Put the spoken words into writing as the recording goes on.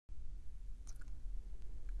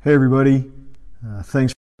Hey everybody,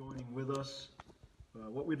 thanks for joining with us.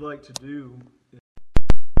 What we'd like to do is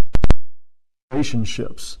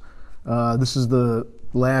relationships. This is the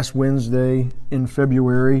last Wednesday in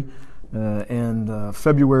February, and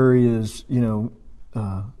February is,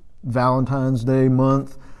 Valentine's Day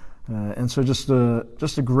month, and so just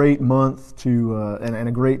a great month to and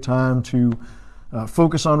a great time to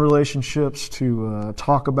focus on relationships, to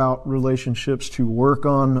talk about relationships, to work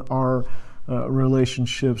on our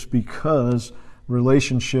relationships, because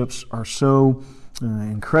relationships are so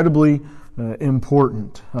incredibly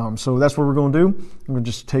important. So that's what we're going to do. We're going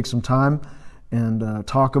to just take some time and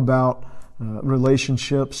talk about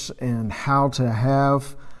relationships and how to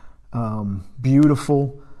have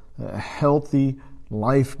beautiful, healthy,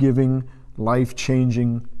 life-giving,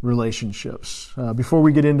 life-changing relationships. Before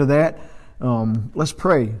we get into that, let's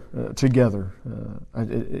pray together.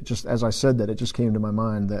 It just, as I said that, it just came to my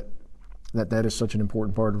mind that is such an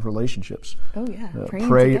important part of relationships. Oh yeah, praying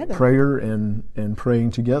together. Prayer and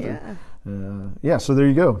praying together. Yeah. So there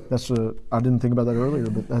you go. I didn't think about that earlier,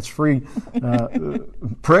 but that's free.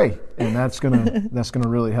 Pray, and that's gonna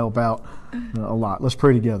really help out a lot. Let's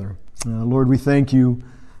pray together. Lord, we thank you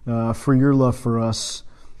for your love for us.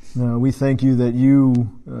 We thank you that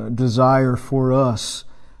you desire for us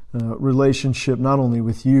relationship not only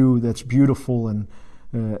with you that's beautiful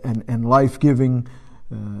and life-giving,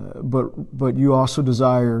 but you also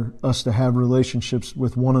desire us to have relationships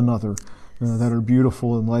with one another that are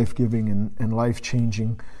beautiful and life-giving and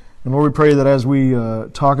life-changing. And Lord, we pray that as we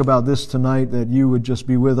talk about this tonight, that you would just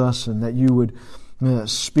be with us and that you would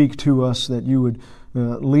speak to us, that you would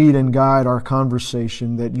lead and guide our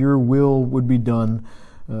conversation, that your will would be done.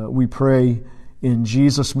 We pray in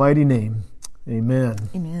Jesus' mighty name. Amen.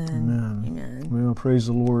 Amen. Amen. Amen. Well, praise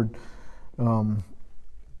the Lord.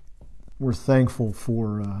 We're thankful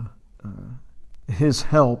for His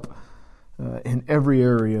help in every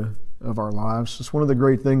area of our lives. It's one of the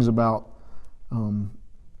great things about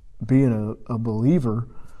being a believer,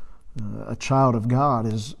 a child of God,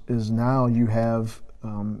 is now you have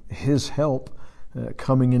His help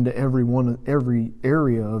coming into every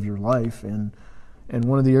area of your life, and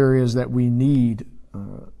one of the areas that we need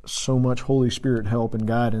so much Holy Spirit help and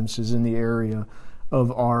guidance is in the area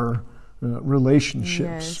of our relationships.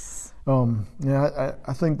 Yes.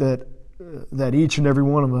 I think that each and every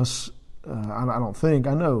one of us, I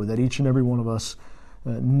know that each and every one of us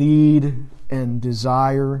need and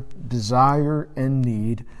desire and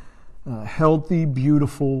need healthy,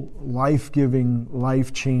 beautiful, life-giving,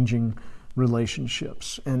 life-changing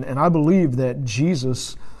relationships. And I believe that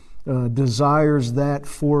Jesus desires that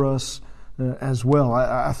for us as well.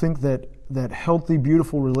 I think that healthy,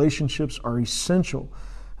 beautiful relationships are essential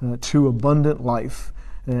to abundant life.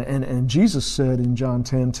 And Jesus said in John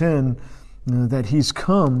 10:10 that He's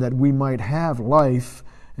come that we might have life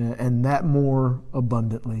and that more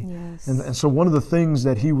abundantly. Yes. And so one of the things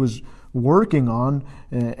that He was working on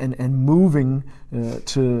and moving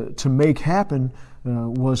to make happen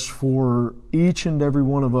was for each and every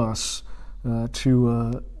one of us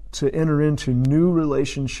to enter into new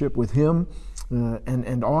relationship with Him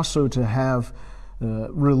and also to have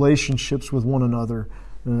relationships with one another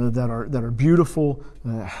that are beautiful,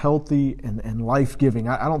 healthy, and life-giving.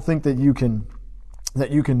 I don't think that you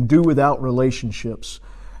can do without relationships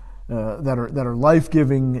that are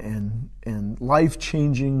life-giving and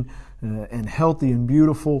life-changing and healthy and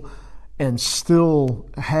beautiful, and still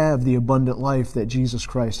have the abundant life that Jesus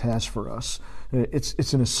Christ has for us.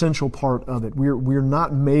 It's an essential part of it. We're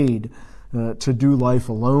not made to do life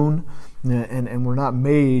alone, and we're not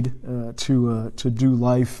made to do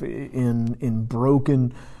life in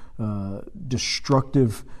broken,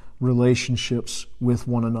 destructive relationships with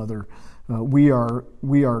one another. We are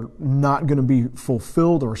not going to be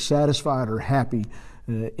fulfilled or satisfied or happy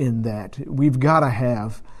in that. We've got to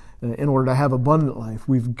have, in order to have abundant life,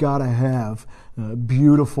 we've got to have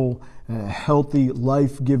beautiful, healthy,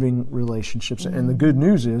 life-giving relationships. Mm-hmm. And the good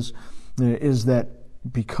news is that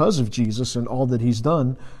because of Jesus and all that He's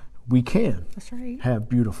done, we can have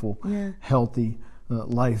beautiful, healthy,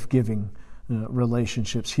 life-giving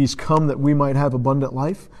relationships. He's come that we might have abundant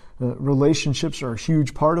life. Relationships are a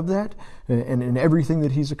huge part of that, and in everything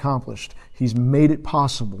that He's accomplished, He's made it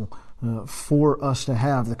possible for us to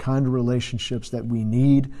have the kind of relationships that we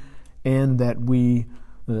need and that we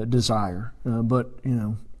desire. But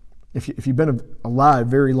if you've been alive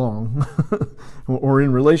very long or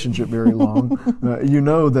in relationship very long, you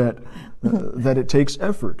know that it takes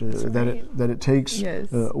effort, that it takes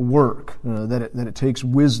work, that it takes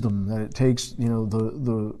wisdom, that it takes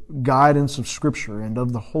the guidance of Scripture and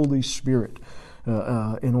of the Holy Spirit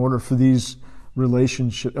in order for these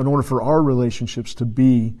relationship, in order for our relationships to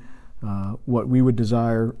be what we would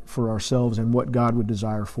desire for ourselves and what God would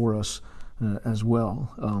desire for us as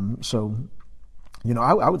well. So,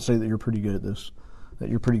 I would say that you're pretty good at this, that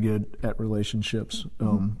you're pretty good at relationships.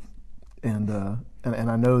 And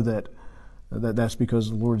I know that's because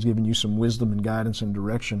the Lord's given you some wisdom and guidance and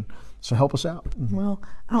direction. So help us out. Well,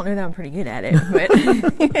 I don't know that I'm pretty good at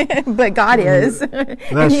it, but God is,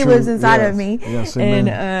 and He lives inside of me. Yes,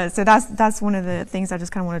 and so that's one of the things I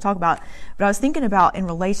just kind of want to talk about. But I was thinking about in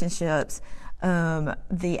relationships,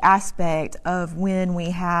 the aspect of when we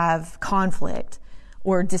have conflict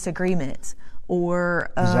or disagreements, or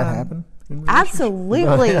does that happen?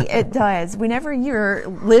 Absolutely, it does. Whenever you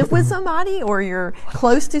live with somebody or you're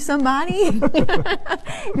close to somebody,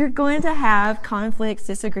 you're going to have conflicts,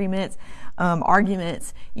 disagreements,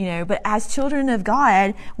 arguments, but as children of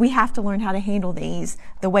God, we have to learn how to handle these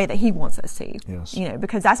the way that He wants us to, yes.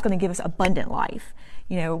 Because that's going to give us abundant life.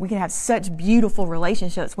 We can have such beautiful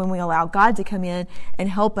relationships when we allow God to come in and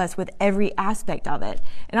help us with every aspect of it.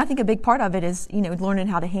 And I think a big part of it is, learning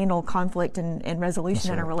how to handle conflict and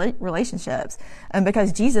resolution in our relationships.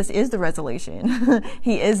 Because Jesus is the resolution.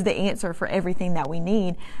 He is the answer for everything that we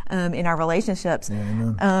need in our relationships.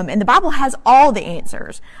 Yeah, and the Bible has all the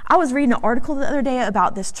answers. I was reading an article the other day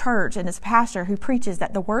about this church and this pastor who preaches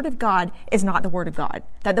that the Word of God is not the Word of God,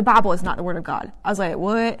 that the Bible is not the Word of God. I was like,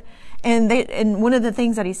 what? And one of the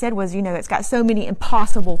things that he said was, it's got so many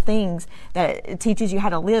impossible things that it teaches you how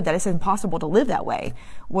to live that it's impossible to live that way.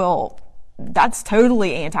 Well, that's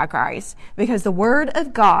totally Antichrist, because the Word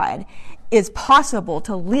of God is possible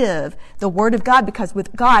to live the Word of God, because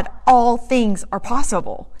with God, all things are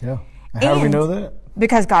possible. Yeah. How do we know that?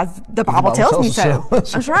 Because the Bible tells me so.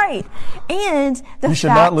 That's right. And you should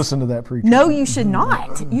not listen to that preacher. No, you should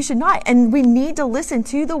not. You should not. And we need to listen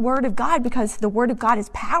to the Word of God, because the Word of God is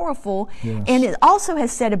powerful. Yes. And it also has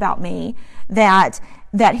said about me that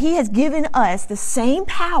He has given us the same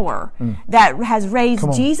power that has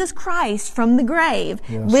raised Jesus Christ from the grave,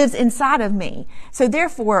 lives inside of me. So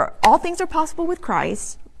therefore, all things are possible with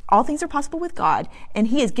Christ. All things are possible with God, and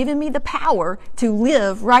He has given me the power to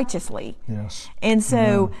live righteously. Yes. And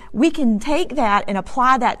so we can take that and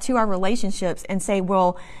apply that to our relationships and say,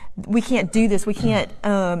 well, we can't do this. We can't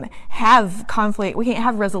have conflict. We can't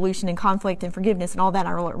have resolution and conflict and forgiveness and all that in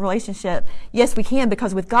our relationship. Yes, we can,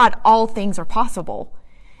 because with God, all things are possible.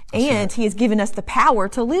 That's and right. He has given us the power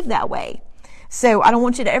to live that way. So I don't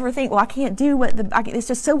want you to ever think, well, I can't do it's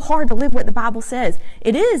just so hard to live what the Bible says.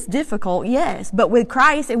 It is difficult, yes, but with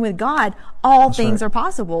Christ and with God, all things are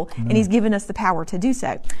possible, and He's given us the power to do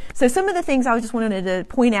so. So some of the things I just wanted to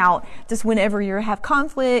point out, just whenever you have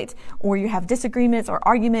conflict or you have disagreements or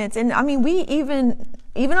arguments, and I mean, we even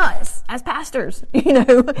us as pastors,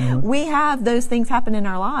 we have those things happen in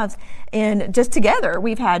our lives, and just together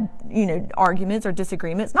we've had, arguments or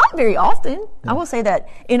disagreements, not very often. I will say that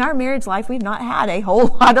in our marriage life, we've not had a whole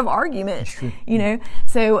lot of arguments,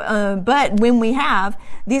 so, but when we have,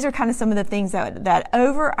 these are kind of some of the things that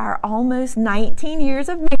over our almost 19 years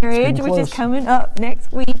of marriage, which is coming up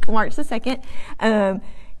next week, March the 2nd,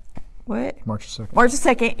 what? March the 2nd. March the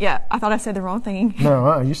 2nd, yeah. I thought I said the wrong thing.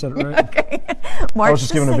 No, you said it right. Okay. March I was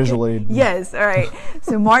just giving 2nd. a visual aid. Yes, all right.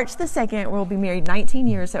 So March the 2nd, we'll be married 19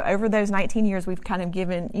 years. So over those 19 years, we've kind of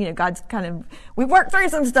given, we've worked through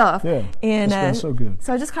some stuff. Yeah, and, it's been so good.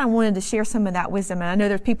 So I just kind of wanted to share some of that wisdom. And I know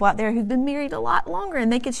there's people out there who've been married a lot longer,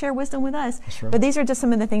 and they could share wisdom with us. That's right. But these are just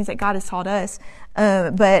some of the things that God has taught us.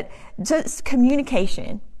 But just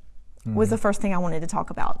communication was the first thing I wanted to talk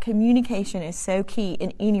about. Communication is so key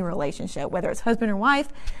in any relationship, whether it's husband or wife,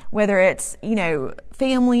 whether it's,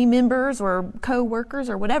 family members or co-workers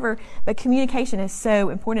or whatever, but communication is so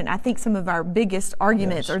important. I think some of our biggest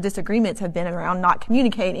arguments or disagreements have been around not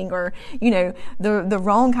communicating or, the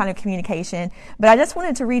wrong kind of communication. But I just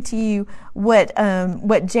wanted to read to you what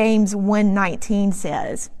James 1:19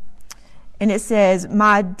 says. And it says,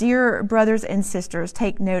 "My dear brothers and sisters,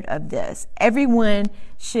 take note of this. Everyone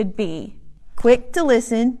should be quick to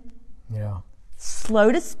listen,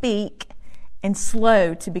 slow to speak, and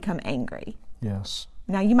slow to become angry." Yes.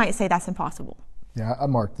 Now, you might say that's impossible. Yeah, I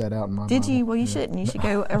marked that out in my Did Bible. you? Well, you shouldn't. You should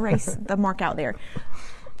go erase the mark out there.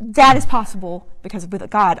 That is possible, because with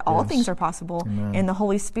God, all things are possible. Amen. And the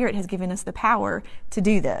Holy Spirit has given us the power to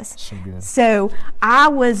do this. So good. So I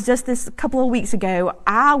was just this couple of weeks ago,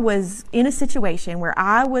 I was in a situation where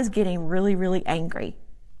I was getting really, really angry.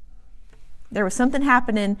 There was something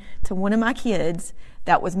happening to one of my kids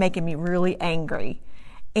that was making me really angry.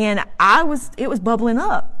 And it was bubbling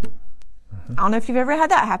up. I don't know if you've ever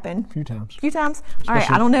had that happen. A few times. A few times? All right,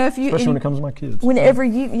 I don't know if you... Especially when it comes to my kids. Whenever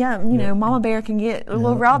you know, Mama Bear can get a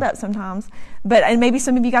little riled up sometimes. But, and maybe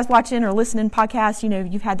some of you guys watching or listening to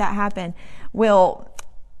podcasts, you've had that happen. Well,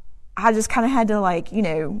 I just kind of had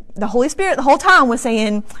to the Holy Spirit the whole time was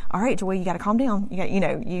saying, all right, Joy, you got to calm down. You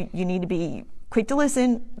got, you need to be quick to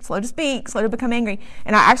listen, slow to speak, slow to become angry.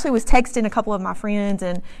 And I actually was texting a couple of my friends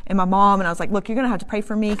and my mom, and I was like, look, you're going to have to pray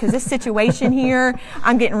for me because this situation here,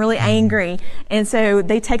 I'm getting really angry. And so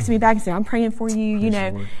they texted me back and said, I'm praying for you,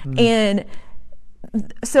 And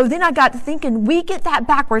so then I got to thinking, we get that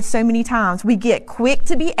backwards so many times. We get quick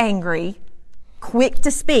to be angry, quick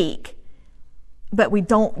to speak, but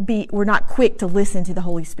we're not quick to listen to the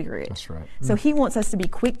Holy Spirit. That's right. So He wants us to be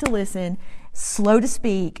quick to listen, slow to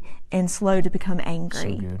speak, and slow to become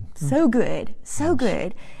angry. So good. So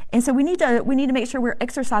good. And so we need to make sure we're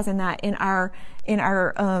exercising that in our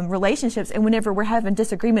relationships. And whenever we're having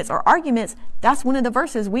disagreements or arguments, that's one of the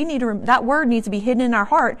verses we need to. That word needs to be hidden in our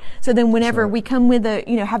heart. So then, whenever we come with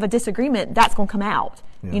have a disagreement, that's going to come out.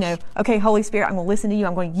 Yes. Okay, Holy Spirit, I'm going to listen to you.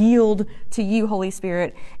 I'm going to yield to you, Holy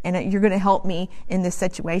Spirit, and you're going to help me in this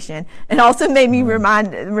situation. And also made me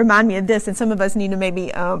remind me of this. And some of us need to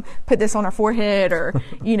maybe put this on our forehead or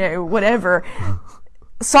whatever.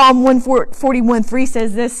 Psalm 141:3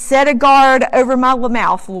 says this: "Set a guard over my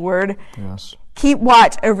mouth, Lord. Yes. Keep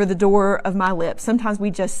watch over the door of my lips." Sometimes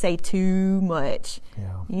we just say too much,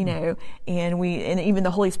 and even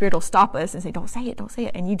the Holy Spirit will stop us and say, don't say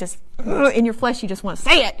it. And you just, in your flesh, you just want to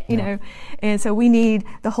say it, know. And so we need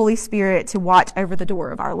the Holy Spirit to watch over the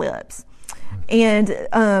door of our lips. And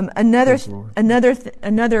another. Can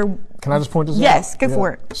I just point this out? Yes, go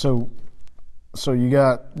for it. So you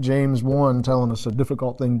got James 1 telling us a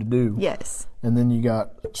difficult thing to do. Yes. And then you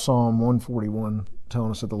got Psalm 141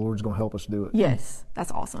 telling us that the Lord's going to help us do it. Yes.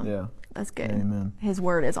 That's awesome. Yeah. That's good. Amen. His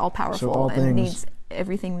word is all powerful and needs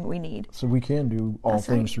everything we need. So we can do all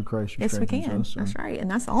things through Christ who strengthens us. That's right. And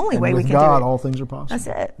that's the only way we can do it. With God, all things are possible. That's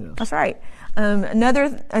it. Yes. That's right.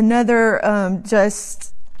 Another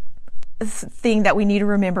just thing that we need to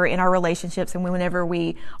remember in our relationships and whenever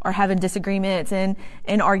we are having disagreements and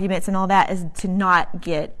arguments and all that is to not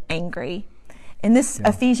get angry. And this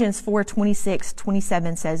Ephesians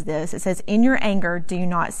 4:26-27 says this. It says, "In your anger, do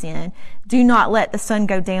not sin. Do not let the sun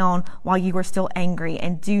go down while you are still angry,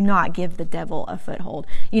 and do not give the devil a foothold."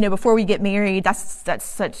 Before we get married, that's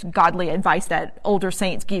such godly advice that older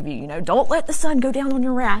saints give you. Don't let the sun go down on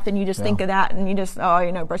your wrath, and you just think of that and you just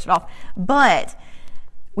brush it off. But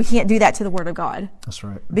we can't do that to the Word of God. That's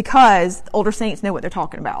right. Because older saints know what they're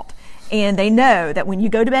talking about. And they know that when you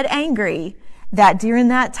go to bed angry, that during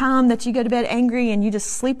that time that you go to bed angry and you just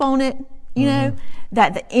sleep on it,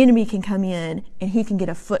 that the enemy can come in and he can get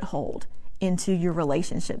a foothold into your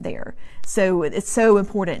relationship there. So it's so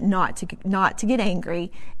important not to get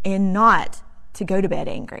angry and not to go to bed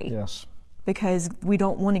angry. Yes. Because we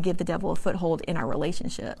don't want to give the devil a foothold in our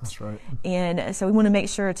relationships. That's right. And so we want to make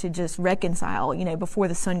sure to just reconcile, before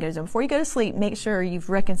the sun goes down. Before you go to sleep, make sure you've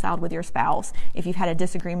reconciled with your spouse if you've had a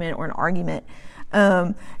disagreement or an argument.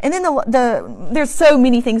 And then there's so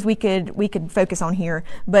many things we could focus on here,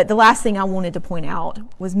 but the last thing I wanted to point out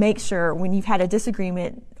was make sure when you've had a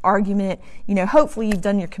disagreement, argument, hopefully you've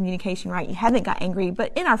done your communication right. You haven't got angry,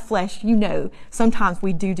 but in our flesh, sometimes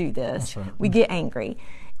we do this. That's right. We get angry.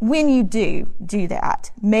 When you do that,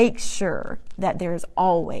 make sure that there's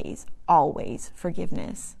always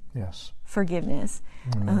forgiveness. Yes. Forgiveness.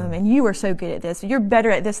 And you are so good at this. You're better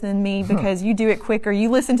at this than me because you do it quicker. You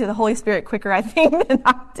listen to the Holy Spirit quicker, I think, than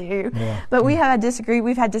I do. Yeah. But we've had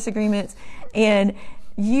disagreements, and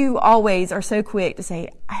you always are so quick to say,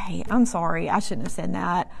 "Hey, I'm sorry. I shouldn't have said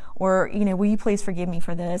that." Or, will you please forgive me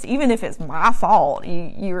for this? Even if it's my fault,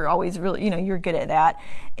 you're always really, you're good at that.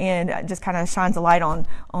 And it just kind of shines a light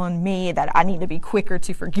on me that I need to be quicker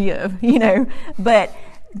to forgive, But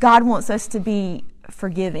God wants us to be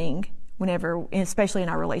forgiving whenever, especially in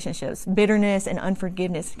our relationships. Bitterness and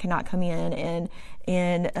unforgiveness cannot come in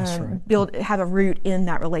and have a root in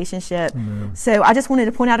that relationship. Amen. So I just wanted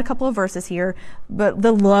to point out a couple of verses here, but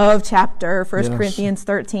the love chapter, 1 Corinthians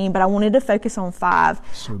 13, but I wanted to focus on 5.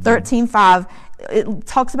 13:5, it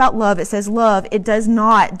talks about love. It says, "Love, it does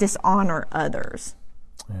not dishonor others."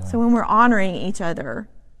 Yeah. So when we're honoring each other,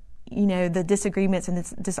 the disagreements and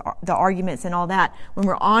the arguments and all that, when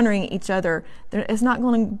we're honoring each other, it's not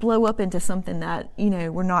going to blow up into something that,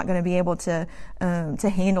 we're not going to be able to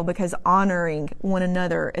handle, because honoring one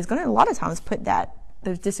another is going to a lot of times put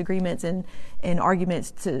those disagreements and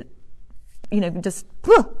arguments to, just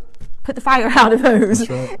put the fire out of those.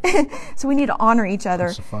 That's right. So we need to honor each other.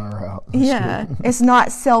 Puts the fire out. That's yeah. good. It's not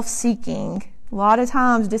self-seeking A lot of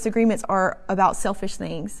times disagreements are about selfish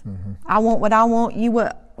things. I want what I want, you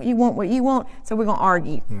want what you want, so we're going to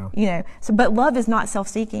argue. Yeah. But love is not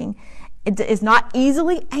self-seeking. It is not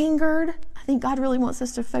easily angered. I think God really wants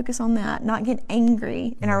us to focus on that, not get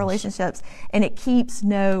angry in our relationships, and it keeps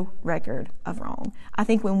no record of wrong. I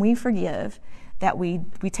think when we forgive, that we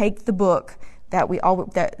take the book that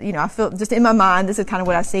I feel just in my mind, this is kind of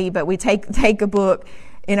what I see, but we take a book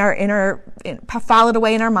file it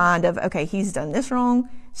away in our mind of, okay, he's done this wrong,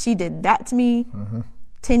 she did that to me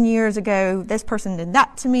 10 years ago, this person did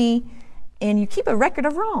that to me, and you keep a record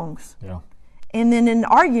of wrongs. Yeah. And then in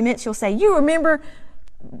arguments, you'll say, you remember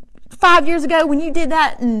 5 years ago when you did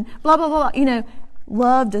that, and blah, blah, blah.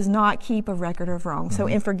 Love does not keep a record of wrong. So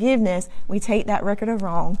in forgiveness, we take that record of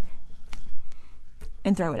wrong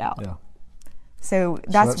and throw it out. Yeah. So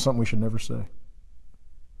that's something we should never say.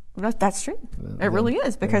 That's true. It really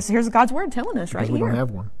is, because here's God's word telling us right here. We don't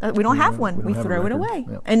have one. We don't have one. We throw it away.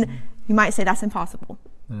 Yep. And you might say that's impossible.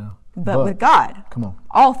 Yeah. But with God, come on,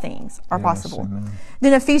 all things are possible. Amen.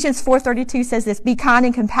 Then Ephesians 4:32 says this: be kind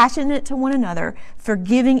and compassionate to one another,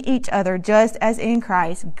 forgiving each other, just as in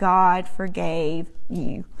Christ God forgave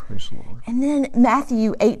you. Praise the Lord. And then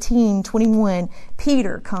Matthew 18:21,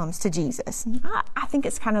 Peter comes to Jesus. I think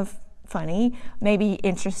it's kind of funny, maybe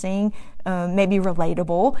interesting, maybe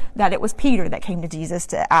relatable that it was Peter that came to Jesus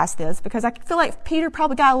to ask this, because I feel like Peter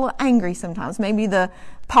probably got a little angry sometimes. Maybe the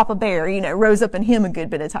Papa Bear, rose up in him a good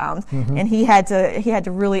bit of times, and he had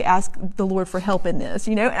to really ask the Lord for help in this,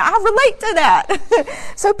 and I relate to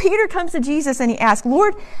that. So Peter comes to Jesus and he asks,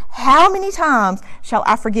 Lord, how many times shall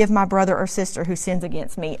I forgive my brother or sister who sins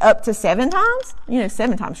against me? Up to 7 times?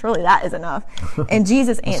 7 times, surely that is enough. And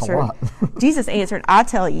Jesus answered, I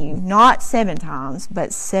tell you, not 7 times,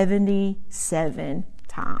 but 77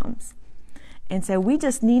 times. And so we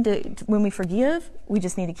just need to, when we forgive, we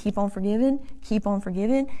just need to keep on forgiving, keep on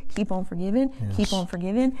forgiving, keep on forgiving, keep on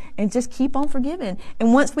forgiving, and just keep on forgiving.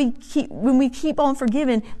 And when we keep on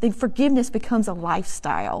forgiving, then forgiveness becomes a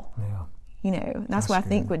lifestyle. Yeah. That's what I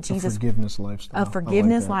think with Jesus. A forgiveness lifestyle. A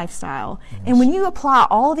forgiveness lifestyle. Yes. And when you apply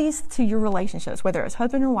all these to your relationships, whether it's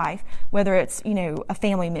husband or wife, whether it's, a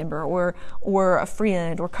family member or a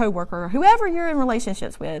friend or coworker or whoever you're in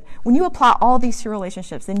relationships with, when you apply all these to your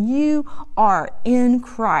relationships, then you are in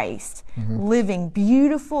Christ living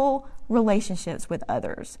beautiful relationships with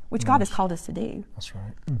others, which God has called us to do. That's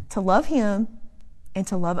right. To love Him and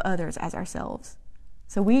to love others as ourselves.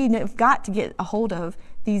 So we've got to get a hold of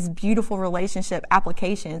these beautiful relationship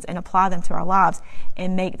applications and apply them to our lives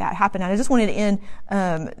and make that happen. And I just wanted to end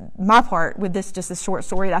my part with just a short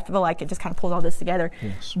story. I feel like it just kind of pulls all this together.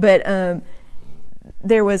 Yes. But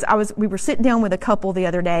we were sitting down with a couple the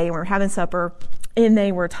other day and we were having supper, and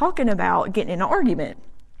they were talking about getting in an argument.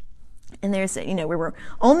 And they said, we were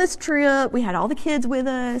on this trip. We had all the kids with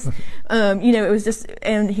us. It was just,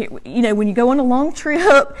 and when you go on a long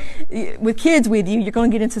trip with kids with you, you're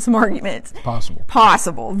going to get into some arguments.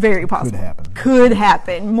 Possible, very possible. Could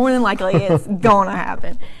happen. More than likely, it's going to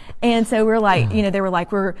happen. And so we're like, they were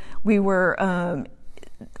like, we were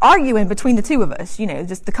arguing between the two of us.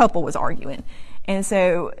 Just the couple was arguing. And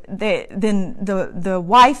so then the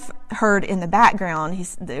wife heard in the background.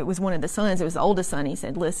 It was one of the sons. It was the oldest son. He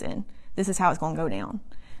said, "Listen. This is how it's going to go down.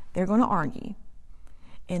 They're going to argue.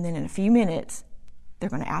 And then in a few minutes, they're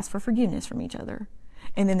going to ask for forgiveness from each other.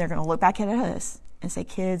 And then they're going to look back at us and say,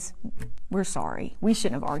 kids, we're sorry. We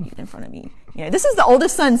shouldn't have argued in front of you." This is the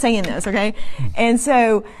oldest son saying this, okay? And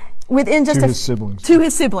so within just to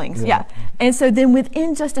his siblings, yeah. And so then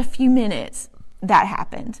within just a few minutes, that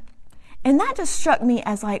happened. And that just struck me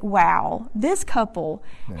as like, wow, this couple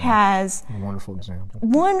has a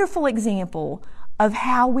wonderful example of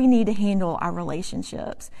how we need to handle our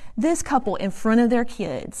relationships. This couple, in front of their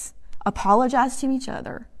kids, apologized to each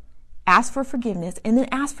other, asked for forgiveness, and then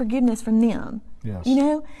asked forgiveness from them. Yes.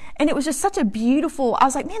 And it was just such a beautiful, I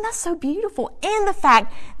was like, man, that's so beautiful. And the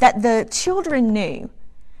fact that the children knew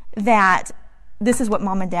that this is what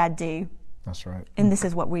mom and dad do. That's right. And this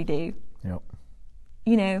is what we do. Yep.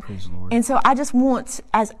 Praise the Lord. And so I just want,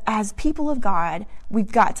 as people of God,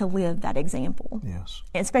 we've got to live that example. Yes.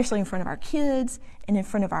 Especially in front of our kids and in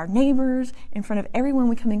front of our neighbors, in front of everyone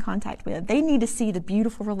we come in contact with. They need to see the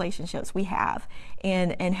beautiful relationships we have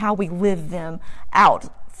and how we live them out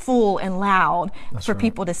full and loud for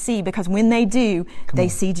people to see, because when they do, they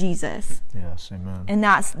see Jesus. Yes, amen. And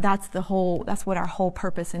that's what our whole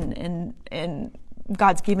purpose and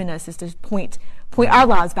God's given us is to point our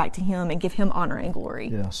lives back to Him and give Him honor and glory.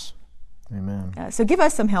 Yes. Amen. So give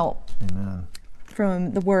us some help. Amen.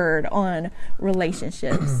 From the Word on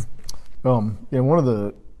relationships. One of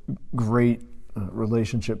the great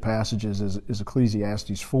relationship passages is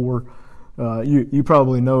Ecclesiastes 4. You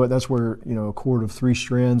probably know it. That's where a cord of 3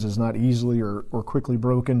 strands is not easily or quickly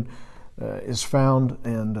broken is found,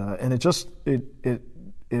 and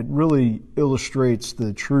it really illustrates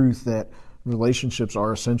the truth that relationships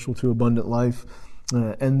are essential to abundant life,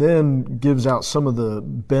 and then gives out some of the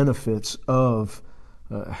benefits of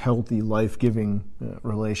healthy, life-giving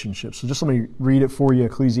relationships. So just let me read it for you.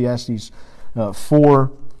 Ecclesiastes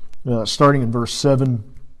 4, starting in verse 7.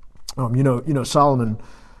 Solomon,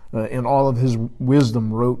 in all of his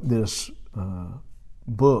wisdom, wrote this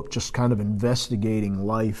book, just kind of investigating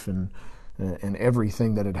life and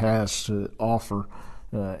everything that it has to offer.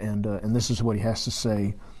 And this is what he has to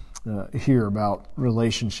say here about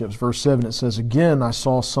relationships. Verse 7, it says, "Again I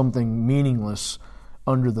saw something meaningless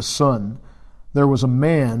under the sun. There was a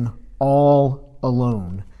man all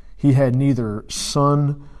alone. He had neither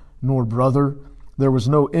son nor brother. There was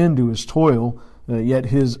no end to his toil, yet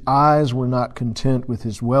his eyes were not content with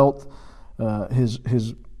his wealth.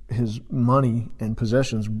 His money and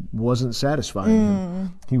possessions wasn't satisfying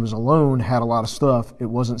him. He was alone, had a lot of stuff. It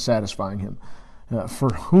wasn't satisfying him. For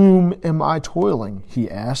whom am I toiling?" he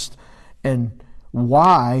asked, "and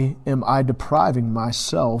why am I depriving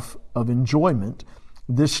myself of enjoyment?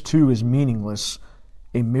 This too is meaningless,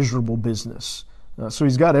 a miserable business." So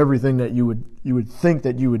he's got everything that you would think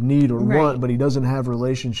that you would need or want, but he doesn't have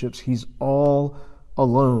relationships. He's all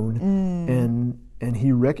alone, and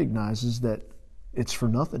he recognizes that it's for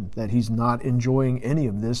nothing, that he's not enjoying any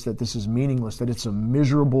of this, that this is meaningless, that it's a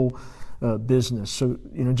miserable business. So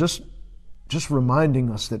just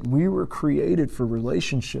reminding us that we were created for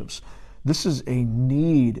relationships. This is a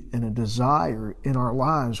need and a desire in our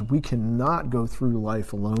lives. We cannot go through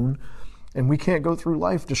life alone, and we can't go through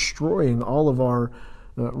life destroying all of our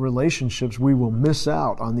relationships. We will miss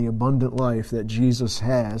out on the abundant life that Jesus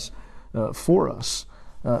has for us.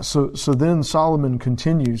 So then Solomon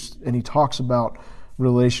continues, and he talks about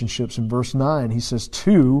relationships. In verse 9, he says,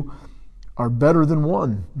 2 are better than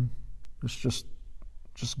 1. It's just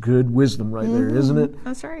good wisdom right there, isn't it?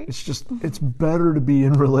 That's right. It's better to be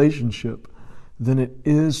in relationship than it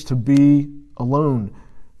is to be alone.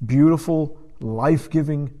 Beautiful,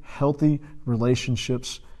 life-giving, healthy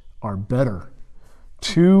relationships are better.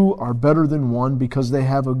 2 are better than 1 because they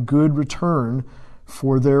have a good return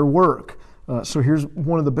for their work. So here's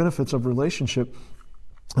one of the benefits of relationship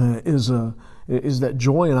is that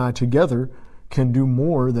Joy and I together can do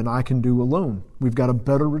more than I can do alone. We've got a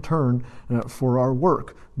better return for our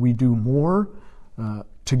work. We do more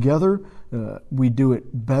together. We do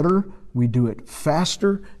it better. We do it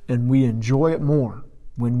faster, and we enjoy it more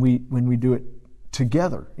when we do it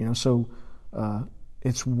together. So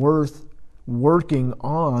it's worth working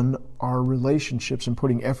on our relationships and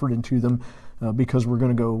putting effort into them because we're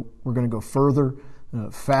going to go further.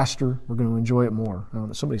 Faster, we're going to enjoy it more. I don't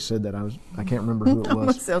know, somebody said that. I can't remember who it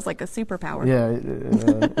was. Sounds like a superpower.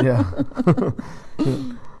 Yeah.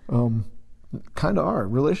 Kind of are.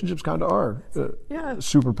 Relationships kind of are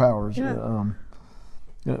superpowers.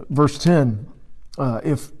 Yeah. Verse 10,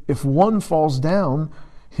 if one falls down,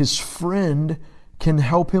 his friend can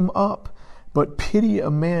help him up, but pity a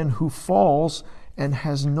man who falls and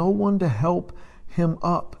has no one to help him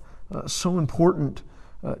up. So important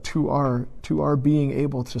to our being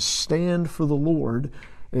able to stand for the Lord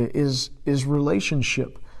is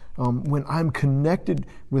relationship. When I'm connected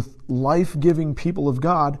with life-giving people of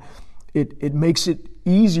God, it makes it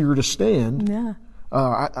easier to stand. Yeah.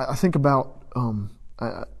 I think about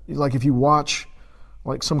like if you watch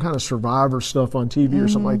like some kind of Survivor stuff on TV or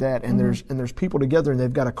something like that, and there's people together and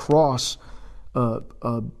they've got to cross a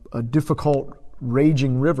difficult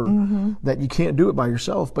raging river that you can't do it by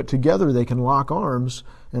yourself, but together they can lock arms.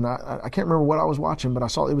 And I can't remember what I was watching, but I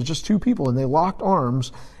saw it was just 2 people and they locked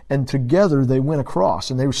arms and together they went across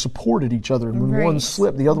and they supported each other. And when one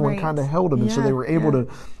slipped, the other one kind of held them. And so they were able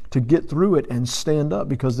to get through it and stand up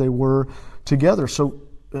because they were together. So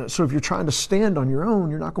if you're trying to stand on your own,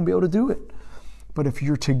 you're not going to be able to do it. But if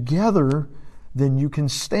you're together, then you can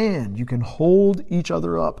stand. You can hold each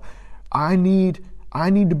other up. I need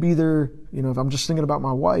to be there, if I'm just thinking about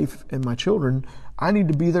my wife and my children, I need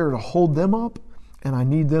to be there to hold them up, and I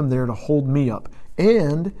need them there to hold me up.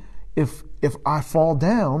 And if I fall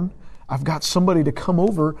down, I've got somebody to come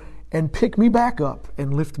over and pick me back up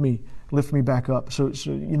and lift me back up. So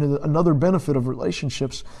another benefit of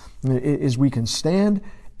relationships is we can stand,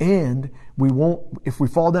 and if we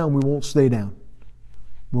fall down, we won't stay down.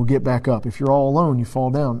 We'll get back up. If you're all alone, you fall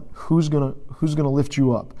down. Who's gonna lift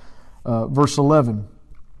you up? Verse 11,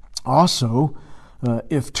 also,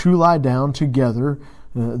 if 2 lie down together,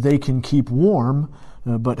 they can keep warm,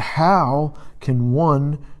 but how can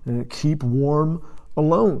one keep warm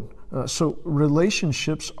alone? So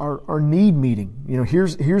relationships are need meeting.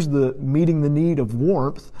 Here's the meeting the need of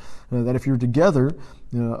warmth. That if you're together,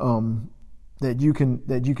 that you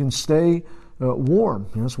can stay warm.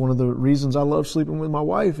 It's one of the reasons I love sleeping with my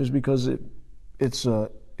wife, is because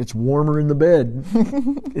it's warmer in the bed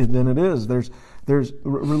than it is. There's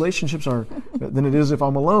relationships are than it is if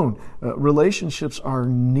I'm alone. Relationships are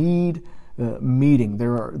need meeting.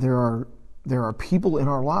 There are people in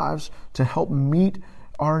our lives to help meet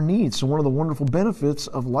our needs. So one of the wonderful benefits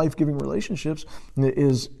of life-giving relationships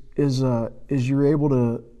is you're able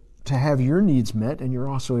to have your needs met, and you're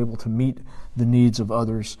also able to meet the needs of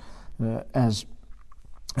others as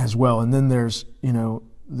well. And then there's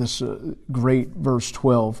this great verse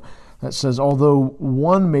 12 that says, although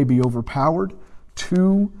one may be overpowered,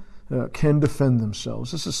 two can defend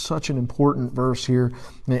themselves. This is such an important verse here.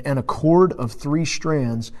 And a cord of 3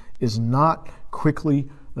 strands is not quickly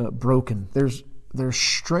broken. There's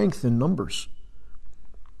strength in numbers,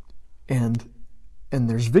 and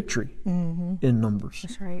there's victory in numbers.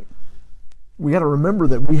 That's right. We got to remember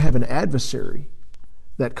that we have an adversary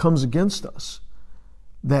that comes against us,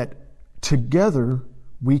 that together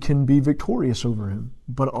we can be victorious over him,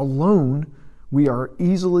 but alone we are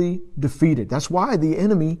easily defeated. That's why the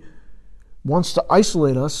enemy wants to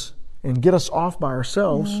isolate us and get us off by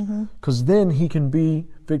ourselves, because then he can be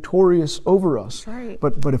victorious over us. Right.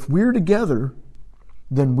 But if we're together,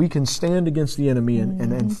 then we can stand against the enemy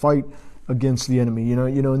and fight against the enemy.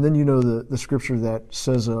 And then the scripture that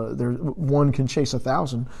says one can chase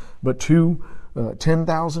 1,000, but two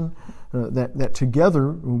 10,000. That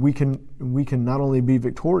together we can not only be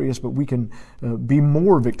victorious, but we can be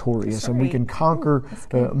more victorious, and we can conquer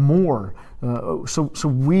more. So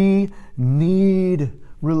we need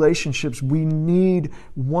relationships. We need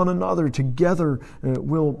one another. Together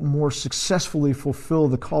we'll more successfully fulfill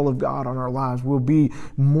the call of God on our lives. We'll be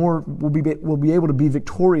able to be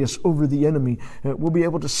victorious over the enemy. We'll be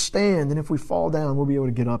able to stand, and if we fall down, we'll be able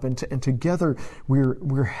to get up. And together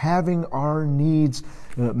we're having our needs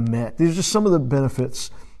met. These are just some of the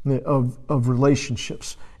benefits of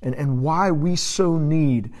relationships, and why we so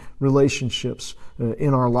need relationships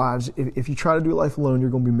in our lives. If you try to do life alone,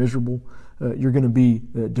 you're going to be miserable. You're going to be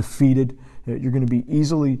defeated. You're going to be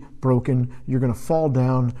easily broken. You're going to fall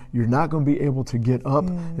down. You're not going to be able to get up.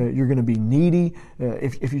 You're going to be needy.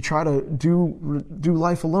 If you try to do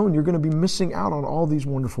life alone, you're going to be missing out on all these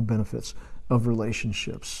wonderful benefits of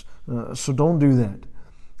relationships. So don't do that.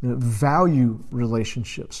 Value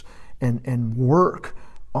relationships and work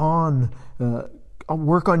on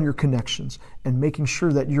your connections, and making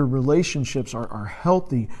sure that your relationships are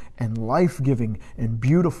healthy and life-giving and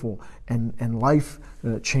beautiful and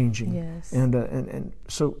life-changing. Yes. And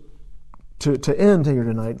so to end here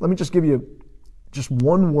tonight, let me just give you just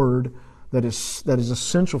one word that is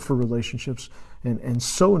essential for relationships and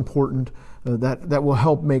so important that will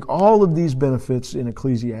help make all of these benefits in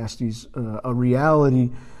Ecclesiastes a reality,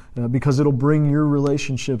 because it'll bring your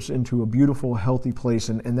relationships into a beautiful, healthy place,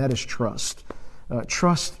 and that is trust.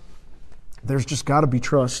 Trust. There's just got to be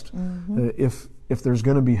trust if there's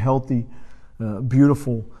going to be healthy,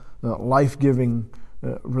 beautiful, life-giving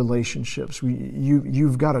relationships.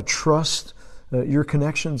 You've got to trust your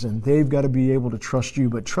connections, and they've got to be able to trust you.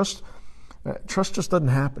 But trust just doesn't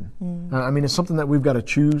happen. I mean, it's something that we've got to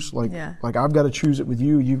choose. Like I've got to choose it with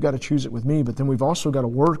you. You've got to choose it with me. But then we've also got to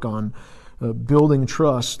work on building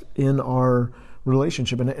trust in our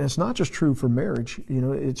relationship. And it's not just true for marriage.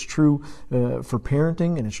 It's true for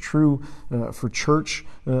parenting, and it's true for church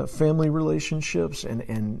family relationships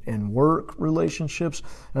and work relationships.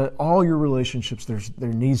 All your relationships, there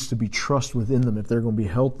needs to be trust within them if they're going to be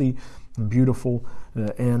healthy and beautiful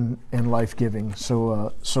and life-giving.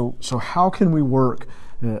 So how can we work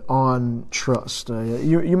on trust?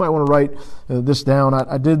 You might want to write this down.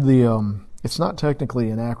 I did the it's not technically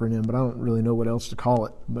an acronym, but I don't really know what else to call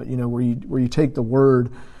it. But where you take the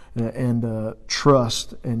word and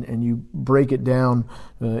trust and you break it down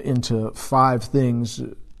into 5 things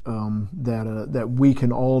that we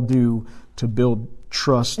can all do to build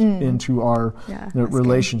trust into our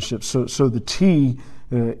relationships. So the T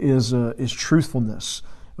is truthfulness.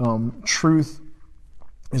 Truth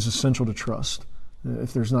is essential to trust.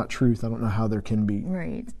 If there's not truth, I don't know how there can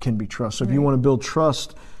be trust. So if you want to build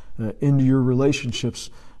trust into your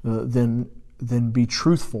relationships, then be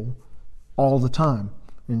truthful all the time.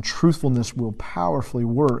 And truthfulness will powerfully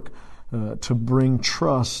work to bring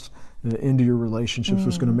trust into your relationships.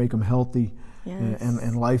 It's going to make them healthy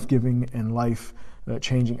and life-giving and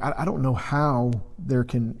life-changing. I don't know how there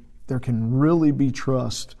can really be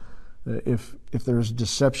trust if there's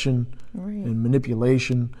deception Right. and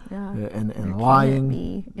manipulation Yeah. and There lying, can't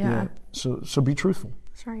be. Yeah. So be truthful.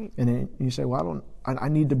 That's right. And then you say, well, I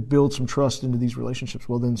need to build some trust into these relationships.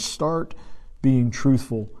 Well, then start being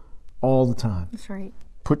truthful all the time. That's right.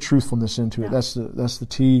 Put truthfulness into it. Yeah. That's the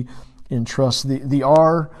T in trust. The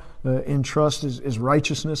R in trust is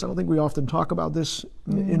righteousness. I don't think we often talk about this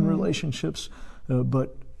in relationships,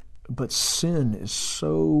 but sin is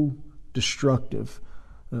so destructive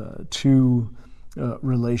to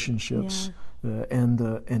relationships,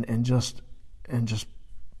 and just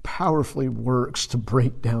powerfully works to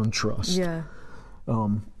break down trust. Yeah.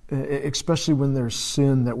 Especially when there's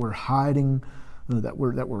sin that we're hiding, that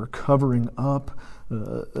we're covering up,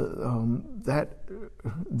 that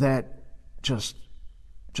just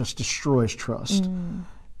destroys trust.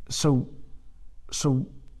 So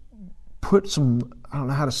put some, I don't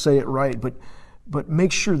know how to say it right, but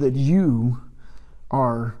make sure that you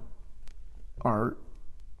are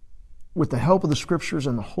with the help of the Scriptures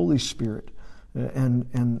and the Holy Spirit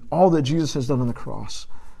and all that Jesus has done on the cross.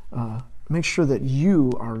 Make sure that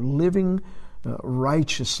you are living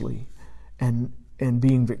righteously and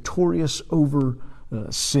being victorious over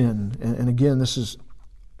sin. And again, this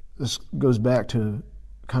goes back to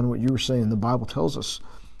kind of what you were saying. The Bible tells us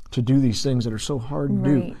to do these things that are so hard to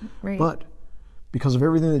do. Right. But because of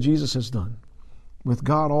everything that Jesus has done, with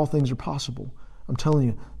God all things are possible. I'm telling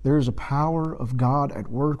you, there is a power of God at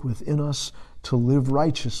work within us to live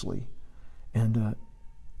righteously. And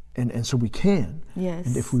so we can. Yes.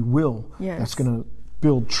 And if we will, Yes. that's going to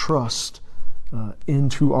build trust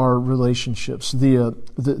into our relationships.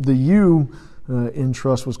 The U in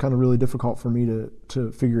trust was kind of really difficult for me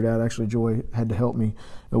to figure it out. Actually, Joy had to help me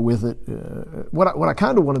with it. What I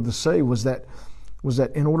kind of wanted to say was that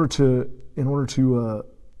in order to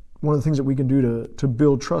one of the things that we can do to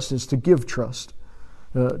build trust is to give trust.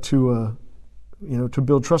 To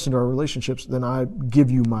build trust into our relationships, then I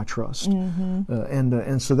give you my trust,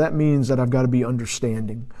 and so that means that I've got to be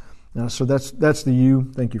understanding. So that's the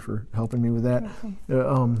U. Thank you for helping me with that.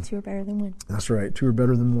 Two are better than one. That's right. Two are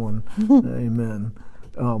better than one. Amen.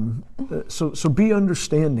 So be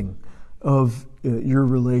understanding of your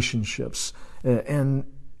relationships, and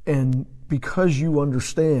because you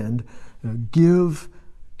understand, give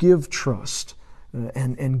trust,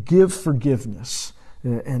 and give forgiveness.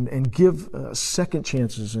 And give second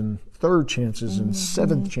chances and third chances and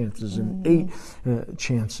seventh chances and eight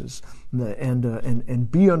chances,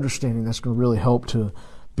 and be understanding. That's going to really help to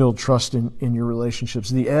build trust in your relationships.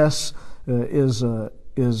 The S is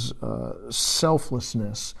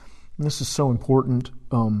selflessness. And this is so important.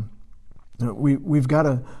 We've got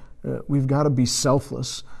to be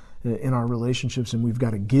selfless in our relationships, and we've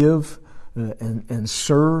got to give and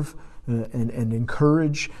serve. And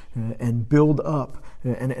encourage and build up.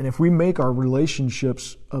 And if we make our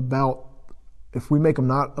relationships if we make them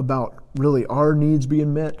not about really our needs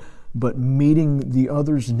being met, but meeting the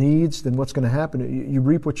other's needs, then what's going to happen? You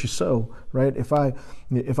reap what you sow, right? If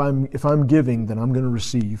I'm giving, then I'm going to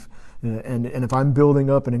receive. And if I'm building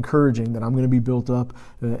up and encouraging, then I'm going to be built up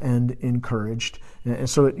and encouraged. And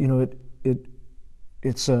so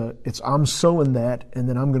it's I'm sowing that, and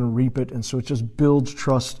then I'm going to reap it, and so it just builds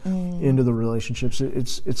trust into the relationships.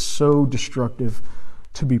 It's so destructive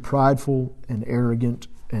to be prideful and arrogant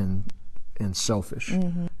and selfish,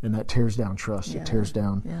 and that tears down trust. It tears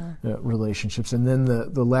down relationships. And then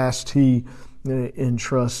the last T in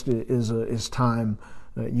trust is time.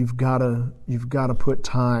 You've got to put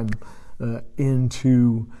time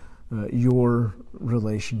into your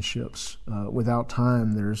relationships. Without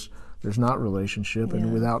time, there's not relationship,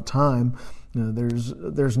 and without time,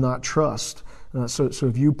 there's not trust. So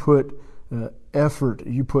if you put effort,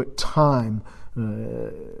 you put time,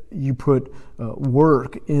 you put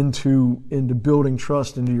work into building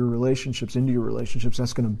trust into your relationships,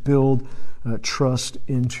 that's going to build trust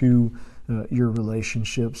into your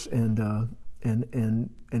relationships, and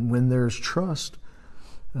when there's trust,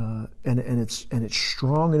 and it's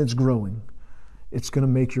strong and it's growing, it's going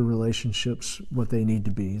to make your relationships what they need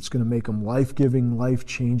to be. It's going to make them life-giving,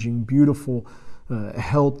 life-changing, beautiful,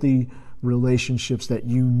 healthy relationships that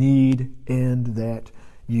you need and that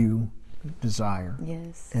you desire.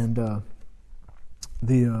 Yes. And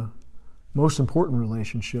the most important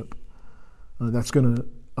relationship that's going to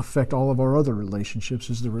affect all of our other relationships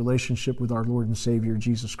is the relationship with our Lord and Savior,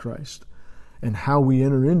 Jesus Christ. And how we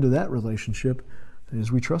enter into that relationship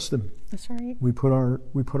is we trust Him. That's right. We put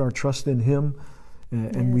our trust in Him.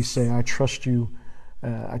 And we say, I trust you.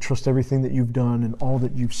 I trust everything that you've done and all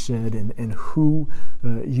that you've said and who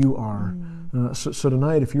you are. So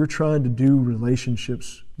tonight, if you're trying to do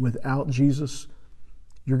relationships without Jesus,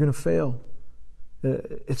 you're going to fail.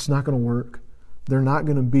 It's not going to work. They're not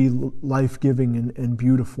going to be life-giving and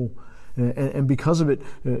beautiful. And because of it,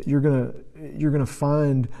 you're gonna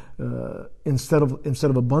find instead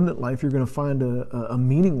of abundant life, you're gonna find a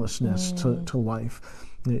meaninglessness to life.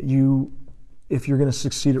 If you're going to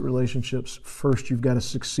succeed at relationships, first you've got to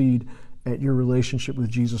succeed at your relationship with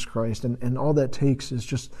Jesus Christ, and all that takes is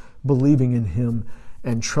just believing in Him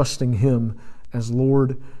and trusting Him as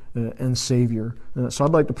Lord and Savior. So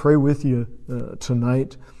I'd like to pray with you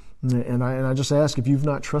tonight. And I just ask, if you've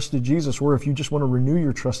not trusted Jesus, or if you just want to renew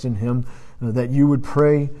your trust in Him, that you would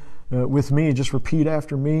pray with me. Just repeat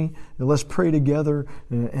after me. And let's pray together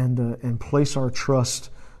and place our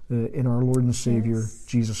trust in our Lord and Savior,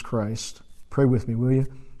 Jesus Christ. Pray with me, will you?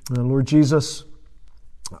 Lord Jesus,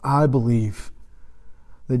 I believe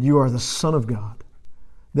that you are the Son of God,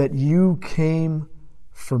 that you came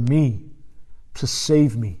for me to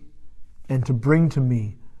save me and to bring to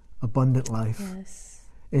me abundant life. Yes.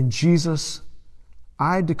 And Jesus,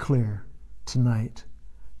 I declare tonight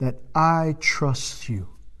that I trust you,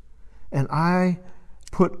 and I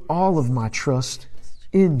put all of my trust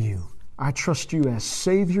in you. I trust you as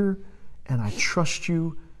Savior, and I trust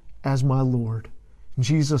you as my Lord.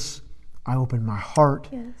 Jesus, I open my heart,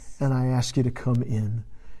 and I ask you to come in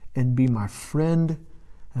and be my friend,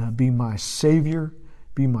 be my Savior,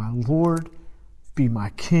 be my Lord, be my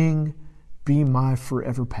King, be my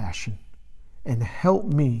forever passion. And help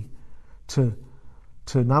me to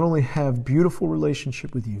not only have beautiful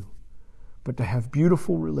relationship with you, but to have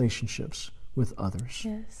beautiful relationships with others.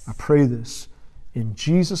 Yes. I pray this in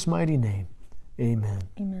Jesus' mighty name. Amen.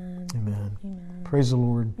 Amen. Amen. Amen. Praise the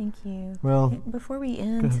Lord. Thank you. Well, before we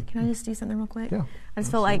end, can I just do something real quick? Yeah, I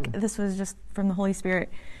just felt like this was just from the Holy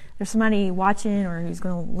Spirit. There's somebody watching or who's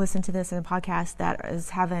going to listen to this in a podcast that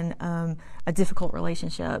is having a difficult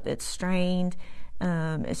relationship. It's strained.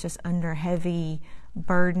 It's just under heavy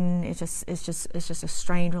burden. It's just a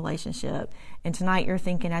strained relationship. And tonight you're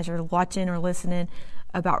thinking, as you're watching or listening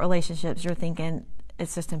about relationships, you're thinking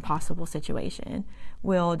it's just an impossible situation.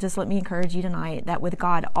 Well, just let me encourage you tonight that with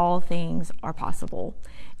God, all things are possible.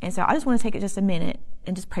 And so I just want to take it just a minute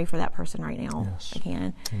and just pray for that person right now. Yes. If I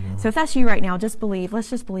can. Amen. So if that's you right now, just believe. Let's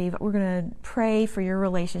just believe. We're going to pray for your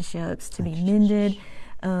relationships to be mended.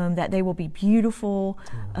 That they will be beautiful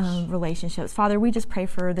relationships. Father, we just pray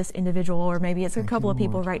for this individual, or maybe it's a couple of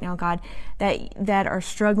people right now, God, that are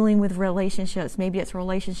struggling with relationships. Maybe it's a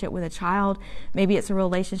relationship with a child, maybe it's a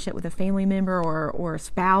relationship with a family member or a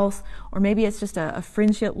spouse, or maybe it's just a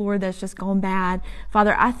friendship, Lord, that's just gone bad.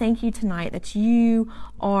 Father, I thank you tonight that you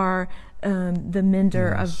are the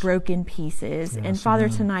mender of broken pieces. And Father,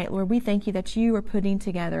 tonight, Lord, we thank you that you are putting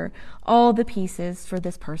together all the pieces for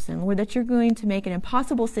this person, Lord, that you're going to make an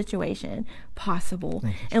impossible situation possible.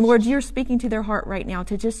 And Lord, you're speaking to their heart right now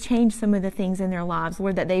to just change some of the things in their lives,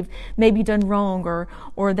 Lord, that they've maybe done wrong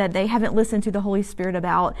or that they haven't listened to the Holy Spirit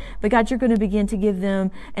about. But God, you're going to begin to give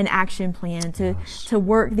them an action plan to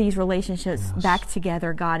work these relationships back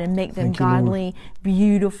together, God, and make them godly,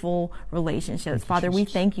 beautiful relationships. Father, we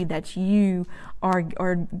thank you that you are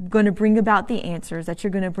going to bring about the answers, that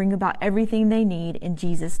you're going to bring about everything they need in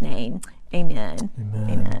Jesus' name. Amen. Amen.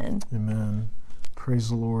 Amen. Amen. Praise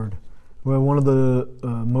the Lord. Well, one of the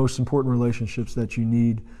most important relationships that you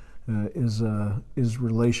need is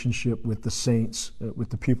relationship with the saints, with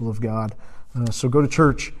the people of God. So go to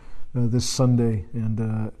church this Sunday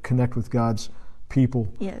and connect with God's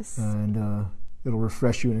people. Yes. And it'll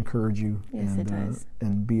refresh you and encourage you. Yes, it does.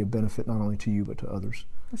 And be a benefit not only to you but to others.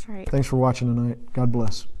 That's right. Thanks for watching tonight. God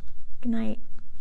bless. Good night.